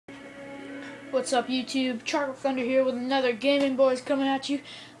What's up, YouTube? Charcoal Thunder here with another Gaming Boys coming at you.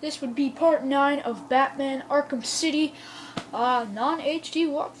 This would be part 9 of Batman Arkham City non-HD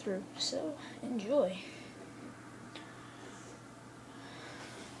walkthrough, so enjoy.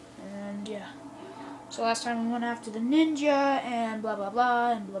 And yeah, so last time we went after the ninja and blah blah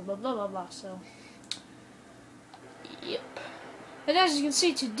blah and blah blah blah blah blah, so yep. And as you can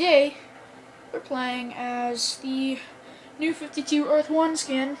see today, we're playing as the new 52 Earth 1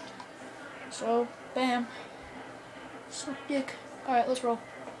 skin. So, bam. Suck dick. Alright, let's roll.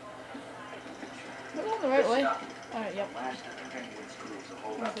 We're going the right way. Alright, yep.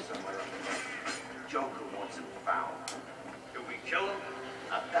 Joker wants him found. Do we kill him?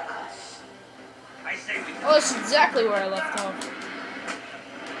 Up to us. I say we Oh, this is exactly where I left off.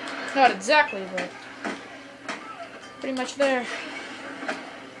 Not exactly, but pretty much there.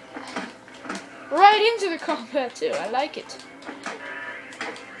 Right into the combat, too. I like it.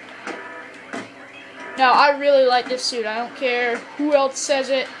 Now, I really like this suit. I don't care who else says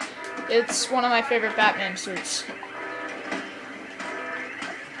it. It's one of my favorite Batman suits.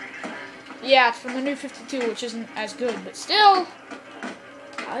 Yeah, it's from the new 52, which isn't as good, but still,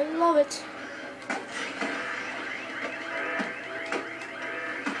 I love it.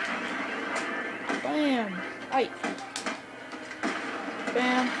 Bam. Aye.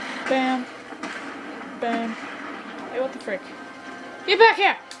 Bam. Bam. Bam. Hey, what the frick? Get back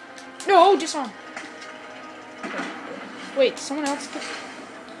here! No, disarm. Wait, someone else?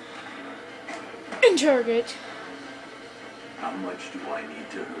 Interrogate. How much do I need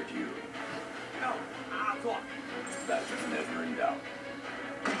to hurt you? No, I'll talk. That's never in doubt.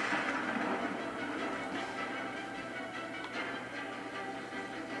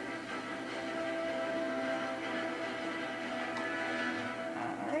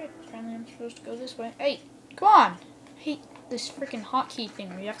 Alright, apparently I'm supposed to go this way. Hey, come on! I hate this freaking hotkey thing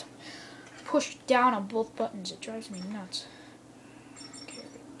where you have to push down on both buttons. It drives me nuts.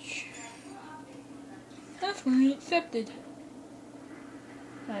 Carriage. That's when accepted.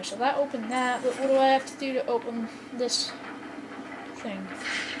 Alright, so that opened that, but what do I have to do to open this thing?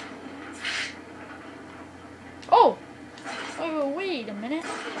 Oh! Wait a minute.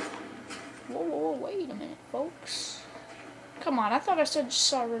 Whoa, wait a minute, folks. Come on, I thought I said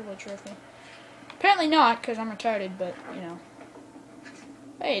saw Riddler trophy. Apparently not, because I'm retarded, but, you know.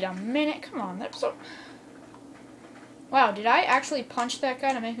 Wait a minute, come on, that's so... Wow, did I actually punch that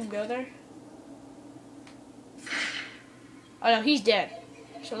guy to make him go there? Oh no, he's dead.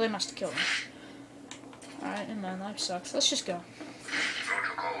 So they must have killed him. Alright, and my life sucks. Let's just go.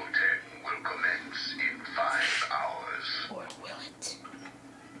 Protocol 10 will commence in 5 hours. Or will it?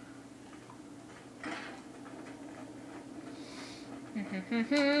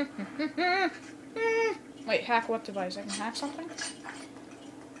 Wait, hack what device? I can hack something?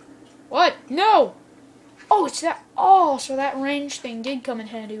 What? No! Oh, it's that. Oh, so that range thing did come in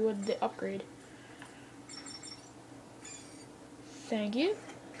handy with the upgrade. Thank you.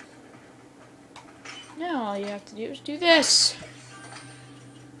 Now all you have to do is do this.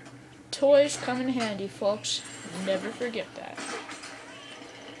 Toys come in handy, folks. Never forget that.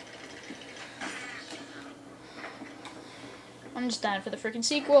 I'm just dying for the freaking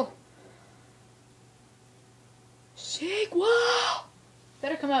sequel. Sequel!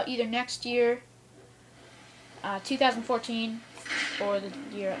 Better come out either next year, 2014, or the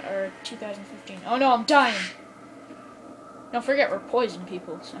year, or 2015. Oh no, I'm dying! Don't forget we're poison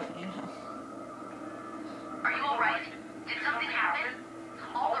people, so, you know. Are you alright? Did something happen?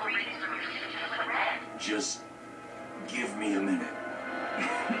 All the readings from your ship just went red. Just give me a minute.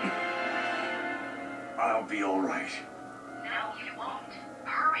 I'll be all right. No, you won't.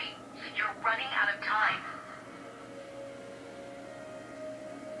 Hurry. You're running out of time.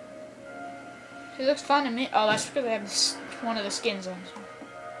 He looks fun to me. Oh, that's because I have this, one of the skins on.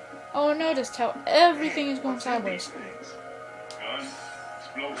 Oh, noticed how everything is going sideways. Guns,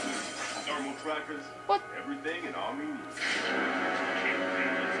 explosives, thermal trackers, What? everything in army needs.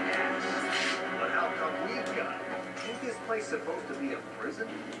 But how come we've got it? Ain't this place supposed to be a prison?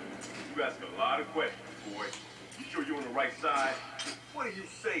 You ask a lot of questions, boy. You sure you're on the right side? What are you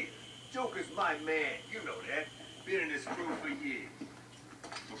saying? Joker's my man. You know that. Been in this crew for years.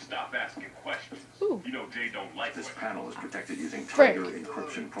 So stop asking questions. Ooh. You know Jay don't like This questions. panel is protected using Frick. Tiger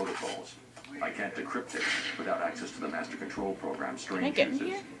encryption protocols. I can't decrypt it without access to the master control program Can I Strange get in uses.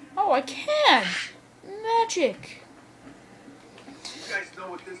 here? Oh, I can! Magic! You guys know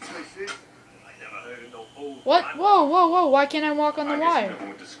what this place is? I never heard of no old... What? Whoa, why can't I walk on the I guess you wire? never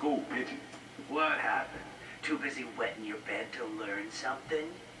went to school, did you? What happened? Too busy wetting your bed to learn something?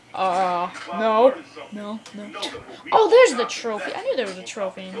 No. No. You know that what we Oh, all there's the got trophy. is I knew there was a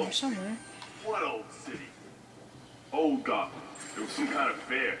trophy in here somewhere. What old city? Old Gotham. There was some kind of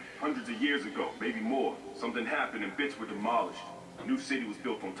fair, hundreds of years ago, maybe more. Something happened and bits were demolished. A new city was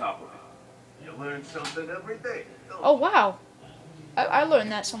built on top of it. You learn something every day. Oh, wow. I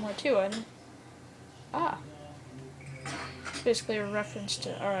learned that somewhere, too. I didn't... Ah. It's basically a reference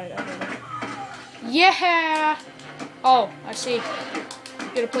to... Alright, I get it. Yeah! Oh, I see.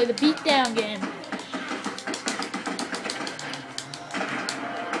 Gotta play the beatdown game.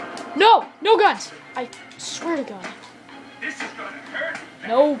 No! No guns! I swear to God. This is gonna hurt.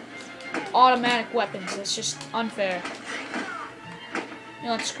 No automatic weapons. That's just unfair. You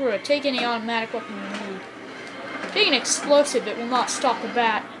know what, screw it. Take any automatic weapon you need. Take an explosive. It will not stop the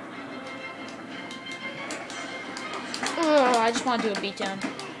bat. Ugh, I just want to do a beatdown.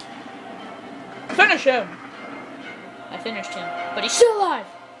 Finish him! I finished him. But he's still alive!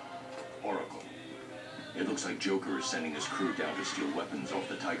 Oracle. It looks like Joker is sending his crew down to steal weapons off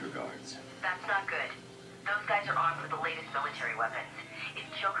the Tiger Guards. That's not good. Those guys are armed with the latest military weapons. If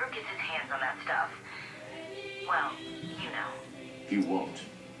Joker gets his hands on that stuff, well, you know. He won't.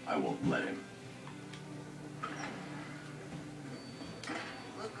 I won't let him.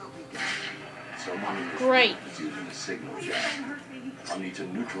 Someone in this Great. room is using a signal jack. I'll need to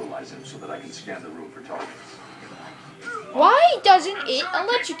neutralize him so that I can scan the room for targets. Why doesn't it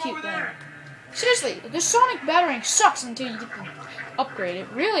electrocute them? Seriously, the sonic battering sucks until you get the upgrade. It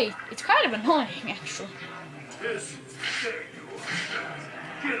really, it's kind of annoying, actually. This, there you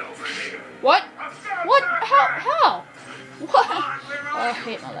are. Get over here. What? What? How? What? Oh, I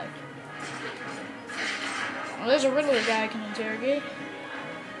hate my life. Well, there's a Riddler guy I can interrogate.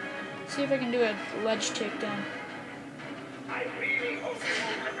 See if I can do a ledge takedown. I really hope you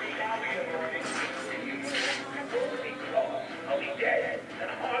won't let me down the other morning. I'll be dead,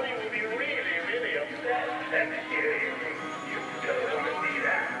 and Harley will be really, really upset. And you don't want to see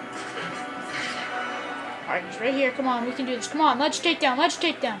that. Alright, he's right here. Come on, we can do this. Come on, ledge takedown, ledge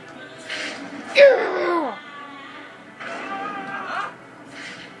takedown. Yeah!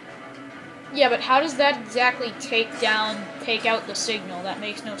 Yeah, but how does that exactly take out the signal? That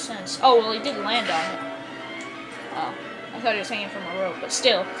makes no sense. Oh, well, he did land on it. Oh, I thought he was hanging from a rope, but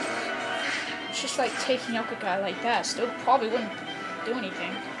still. It's just like taking out a guy like that. Still probably wouldn't do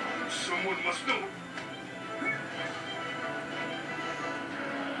anything. Someone must know.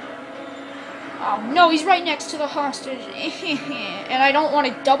 Oh, no, he's right next to the hostage. And I don't want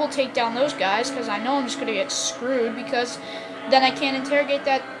to double take down those guys, because I know I'm just going to get screwed, because then I can't interrogate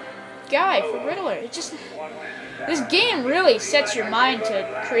that guy for Riddler. It just... This game really sets your mind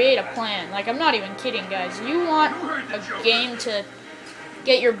to create a plan. Like, I'm not even kidding, guys. You want a game to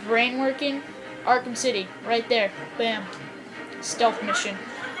get your brain working? Arkham City, right there. Bam. Stealth mission.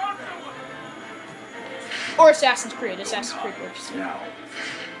 Or Assassin's Creed. Assassin's Creed works. Now,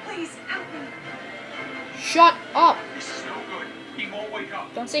 Please, help me. Shut up! This is no good. He won't wake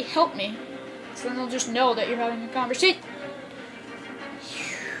up. Don't say help me. So then they'll just know that you're having a conversation.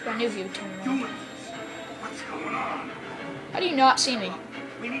 I knew he would turn around. Humans, what's going on? How do you not see me?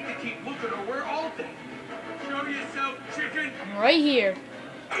 We need to keep looking or we're all dead. Show yourself, chicken. I'm right here.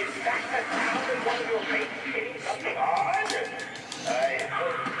 Is that the sound of one of your mates hitting something hard?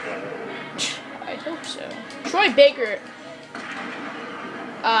 I hope so. Troy Baker.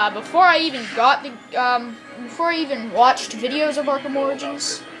 Before I even got the, before I even watched videos of Arkham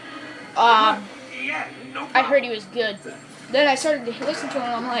Origins, Yeah, no I heard he was good. Then I started to listen to him,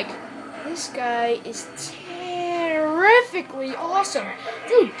 and I'm like, this guy is terrifically awesome.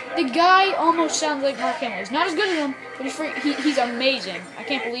 Dude, the guy almost sounds like Mark Hamill. He's not as good as him, but he's amazing. I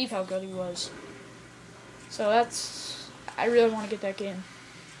can't believe how good he was. So that's... I really want to get that game.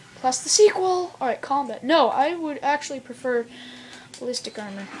 Plus the sequel! Alright, combat. No, I would actually prefer ballistic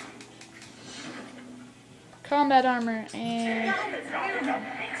armor. Combat armor, and...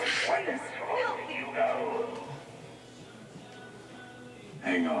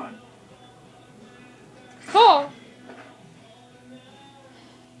 hang on. Oh!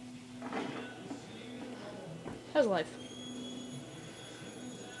 How's life?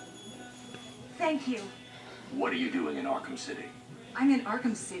 Thank you. What are you doing in Arkham City? I'm in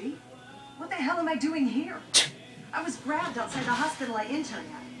Arkham City? What the hell am I doing here? I was grabbed outside the hospital I interned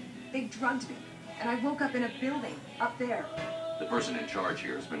at. They drugged me, and I woke up in a building up there. The person in charge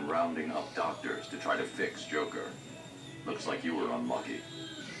here has been rounding up doctors to try to fix Joker. Looks like you were unlucky.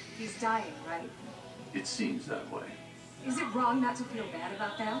 He's dying, right? It seems that way. Is it wrong not to feel bad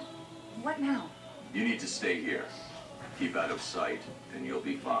about that? What now? You need to stay here. Keep out of sight, and you'll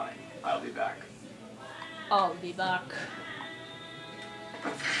be fine. I'll be back. I'll be back.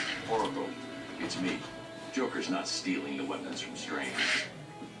 Oracle, it's me. Joker's not stealing the weapons from Strange.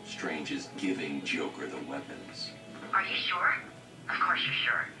 Strange is giving Joker the weapons. Are you sure? Of course you're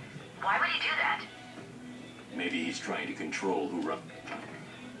sure. Why would he do that? Maybe he's trying to control who runs.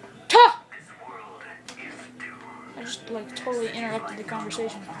 Ta! This world is doomed I just like totally interrupted the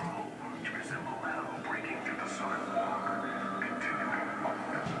conversation. to resemble hell breaking through the sidewalk, continuing up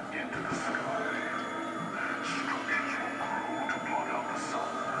into the sky. Structures will grow to blot out the sun.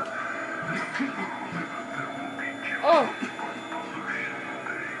 There will be killed Oh, by pollution they create.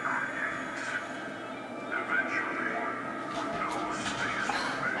 Eventually, no space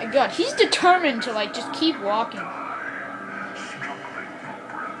my God, he's determined to like just keep walking. struggling for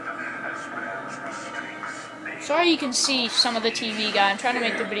breath as man's mistakes Sorry you can see some of the TV guy. I'm trying to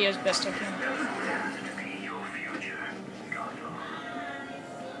make the video as best I can. be your future. Gotham.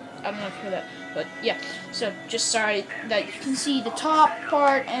 I don't know if you hear that, but yeah. So just sorry that you can see the top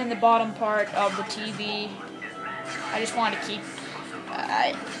part and the bottom part of the TV. I just wanted to keep.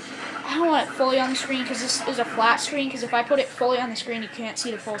 I don't want it fully on the screen because this is a flat screen. Because if I put it fully on the screen, you can't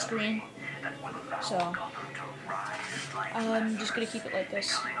see the full screen. So I'm just gonna keep it like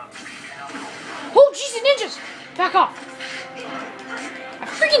this. Oh, jeez, the ninjas! Back off! I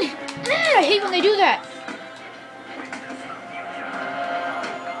freaking I hate when they do that.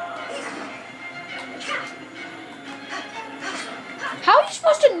 How are you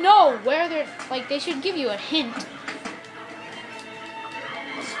supposed to know where they're, like, they should give you a hint.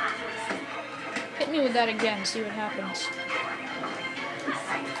 Hit me with that again, see what happens.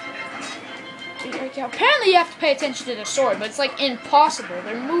 Apparently you have to pay attention to the sword, but it's like impossible.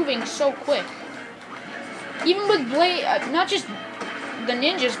 They're moving so quick. Even with blade, not just the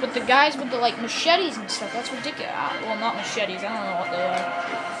ninjas, but the guys with the like machetes and stuff. That's ridiculous. Well, not machetes. I don't know what they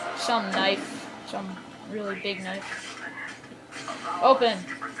are. Some knife, some really big knife. Open.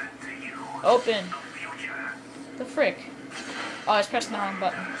 Open. The frick? Oh, I was pressing the wrong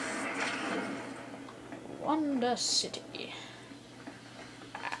button. Wonder City.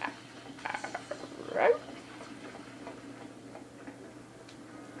 Right?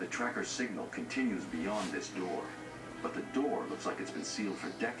 The tracker signal continues beyond this door, but the door looks like it's been sealed for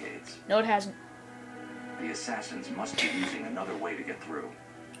decades. No, it hasn't. The assassins must be using another way to get through.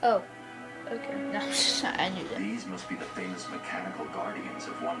 Oh. Okay. No, I knew that. These must be the famous mechanical guardians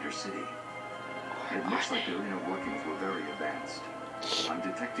of Wonder City. It looks like their inner workings were very advanced. I'm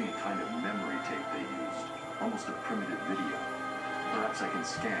detecting a kind of memory tape they used, almost a primitive video. Perhaps I can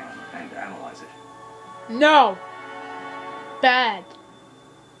scan and analyze it. No! Bad.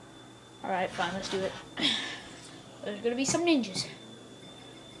 Alright, fine, let's do it. There's gonna be some ninjas.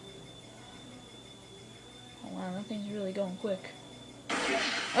 Oh wow, that thing's really going quick.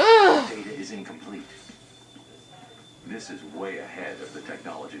 Ugh! Data is incomplete. This is way ahead of the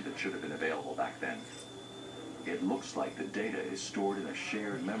technology that should have been available back then. It looks like the data is stored in a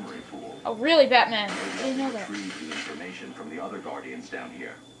shared memory pool. Oh really, Batman? I didn't know that. Retrieve the information from the other guardians down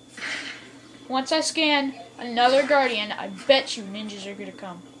here. Once I scan another guardian, I bet you ninjas are gonna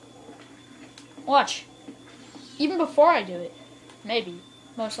come. Watch. Even before I do it. Maybe.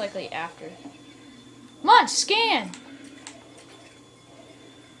 Most likely after. Come on, scan!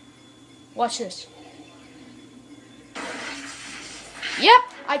 Watch this. Yep,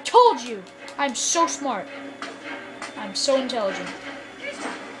 I told you! I'm so smart. I'm so intelligent.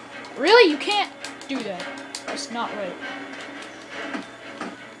 Really? You can't do that. That's not right.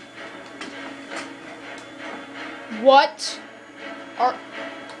 What?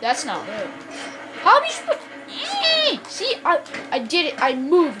 That's not right. How are you supposed to... See, I did it. I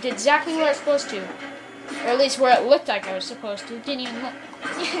moved exactly where I was supposed to. Or at least where it looked like I was supposed to. It didn't even look...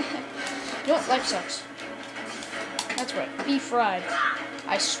 You know what? Life sucks. That's right. Be fried.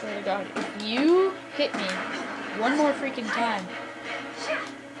 I swear to God. If you hit me one more freaking time...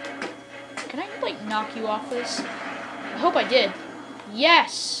 Can I, like, knock you off this? I hope I did.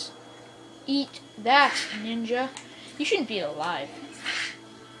 Yes! Eat that, ninja. You shouldn't be alive.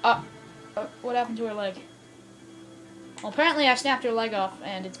 What happened to her leg? Well, apparently I snapped her leg off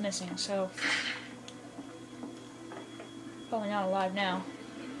and it's missing, so... Probably not alive now.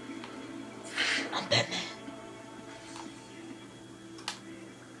 I'm Batman.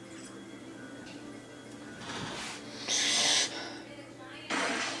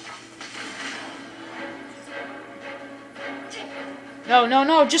 No, no,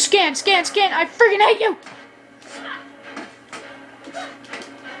 no, just scan, scan, scan! I freaking hate you!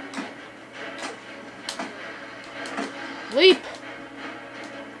 Leap!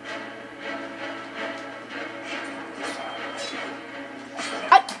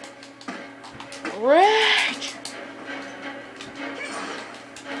 Rage!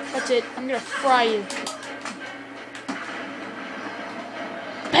 That's it, I'm gonna fry you.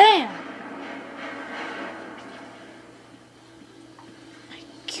 Bam!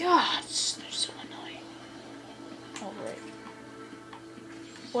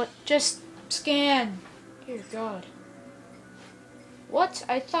 Just scan. Dear God. What?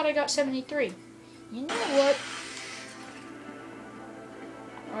 I thought I got 73. You know what?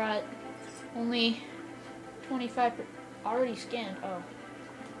 Alright. Only 25 already scanned. Oh.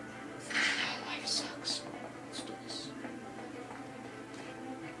 Life sucks. Let's do this.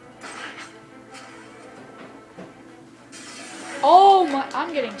 Oh my,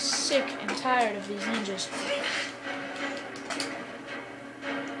 I'm getting sick and tired of these ninjas.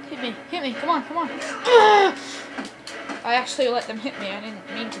 Hit me, come on, come on. Ah! I actually let them hit me, I didn't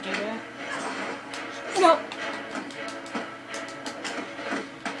mean to do that. No.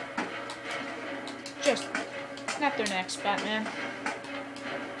 Just snap their necks, Batman.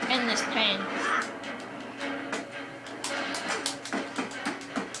 End this pain.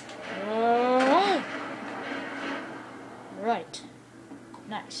 Right.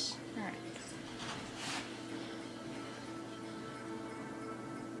 Nice. Alright.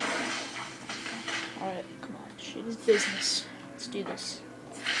 Alright, come on. Shit is business. Let's do this.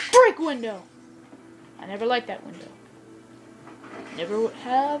 Break window! I never liked that window. Never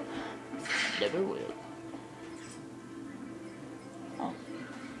have. Never will. Oh.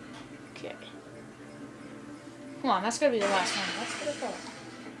 Okay. Come on, that's gotta be the last one. That's what I thought.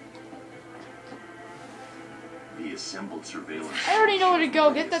 The assembled surveillance. I already know where to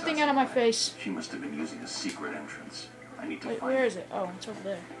go. Get that thing out of my face. She must have been using a secret entrance. I need to Wait, find where is it? Oh, it's over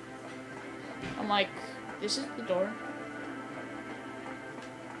there. I'm like, this is the door.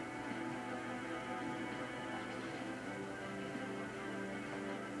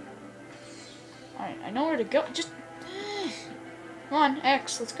 Alright, I know where to go. Just... Come on,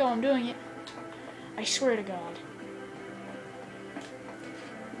 X, let's go. I'm doing it. I swear to God.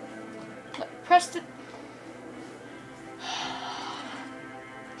 Press the...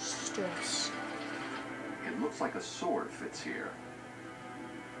 Stress. It looks like a sword fits here.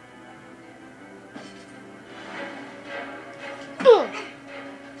 Ugh.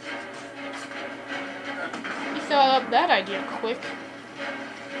 You thought up that idea quick.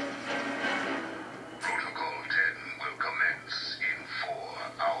 Protocol 10 will commence in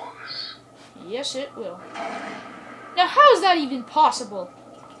 4 hours. Yes, it will. Now, how is that even possible?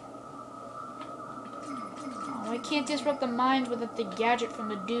 Oh, I can't disrupt the minds without the gadget from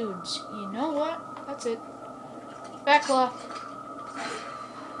the dudes. You know what? That's it. Backlaw.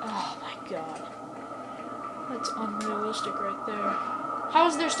 Oh my God. That's unrealistic right there. How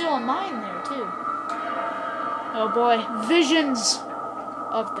is there still a mine there, too? Oh boy. Visions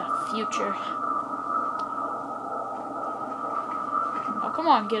of the future. Oh, come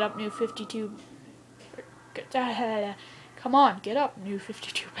on, get up, new 52. Come on, get up, new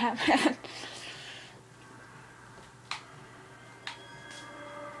 52 Batman.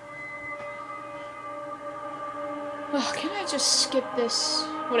 Oh, can I just skip this?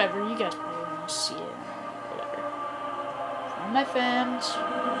 Whatever, you guys probably want to see it. Whatever. From my fans.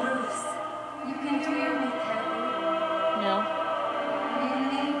 Bruce, you can hear me, can't you? No. You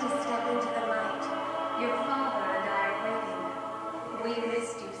need to step into the light. Your father and I are waiting. We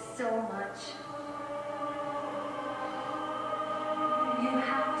missed you so much. You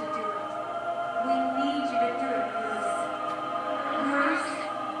have to do it. We need you to do it, Bruce. Bruce?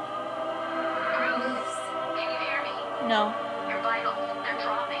 Bruce? Can you hear me? No. Your vitals, they're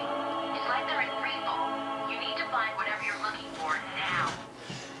dropping. It's like they're in free fall. You need to find whatever you're looking for now.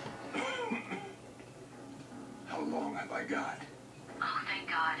 How long have I got? Oh, thank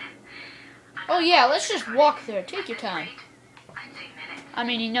God. Oh yeah, let's just walk there. Take your time. I'd say minutes. I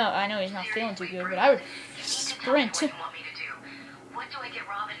mean, I know he's not feeling too good, but I would sprint. What do you want me to do? What do I get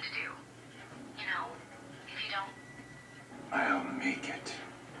Robin to do? You know, if you don't... I'll make it.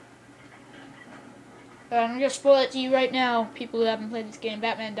 I'm gonna spoil it to you right now, people who haven't played this game.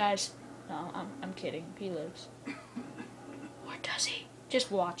 Batman dies. No, I'm kidding. He lives. Or does he?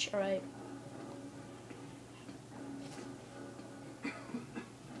 Just watch, alright?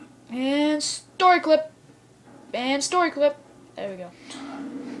 And story clip. And story clip. There we go.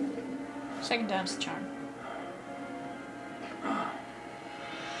 Second time's the charm.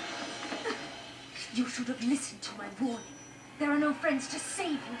 You should have listened to my warning. There are no friends to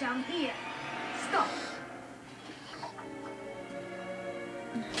save you down here. Stop.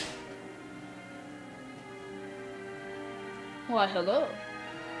 Why, hello.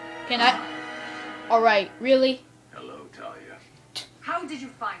 Can I? Alright, really? Hello, Talia. How did you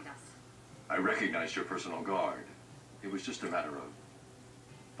find us? I recognized your personal guard. It was just a matter of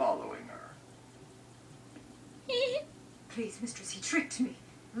following her. Please, mistress, he tricked me.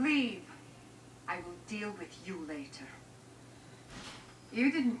 Leave. I will deal with you later. You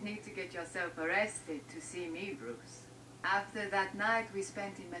didn't need to get yourself arrested to see me, Bruce. After that night we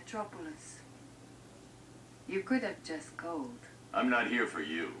spent in Metropolis, you could have just called. I'm not here for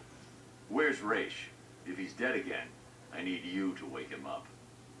you. Where's Raish? If he's dead again, I need you to wake him up.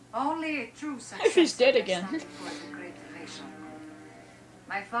 Only a true success. If he's dead again. For the great relation.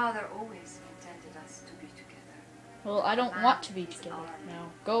 My father always intended us to be together. Well, I don't want to be together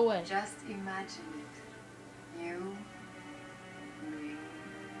now. Go away. Just imagine it. You, me,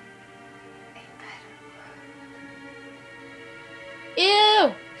 a better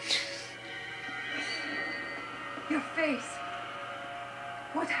world. Ew! Your face.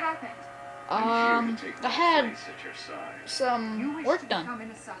 What happened? I'm here to take I my had place at your side. You some wish work to done. become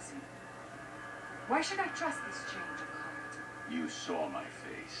an assassin. Why should I trust this change of heart? You saw my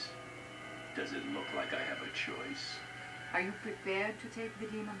face. Does it look like I have a choice? Are you prepared to take the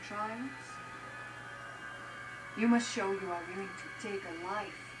demon trials? You must show you are willing to take a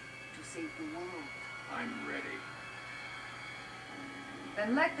life to save the world. I'm ready.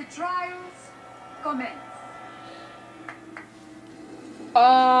 Then let the trials commence.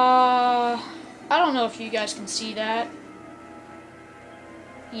 I don't know if you guys can see that.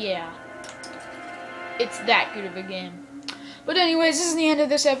 Yeah. It's that good of a game. But anyways, this is the end of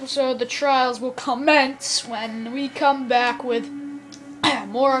this episode. The trials will commence when we come back with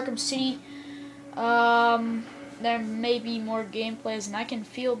more Arkham City. There may be more gameplays, and I can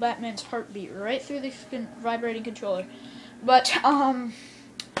feel Batman's heartbeat right through the vibrating controller. But, I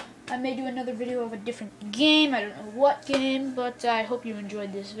may do another video of a different game. I don't know what game, but I hope you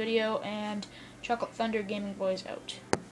enjoyed this video, and Chocolate Thunder Gaming Boys out.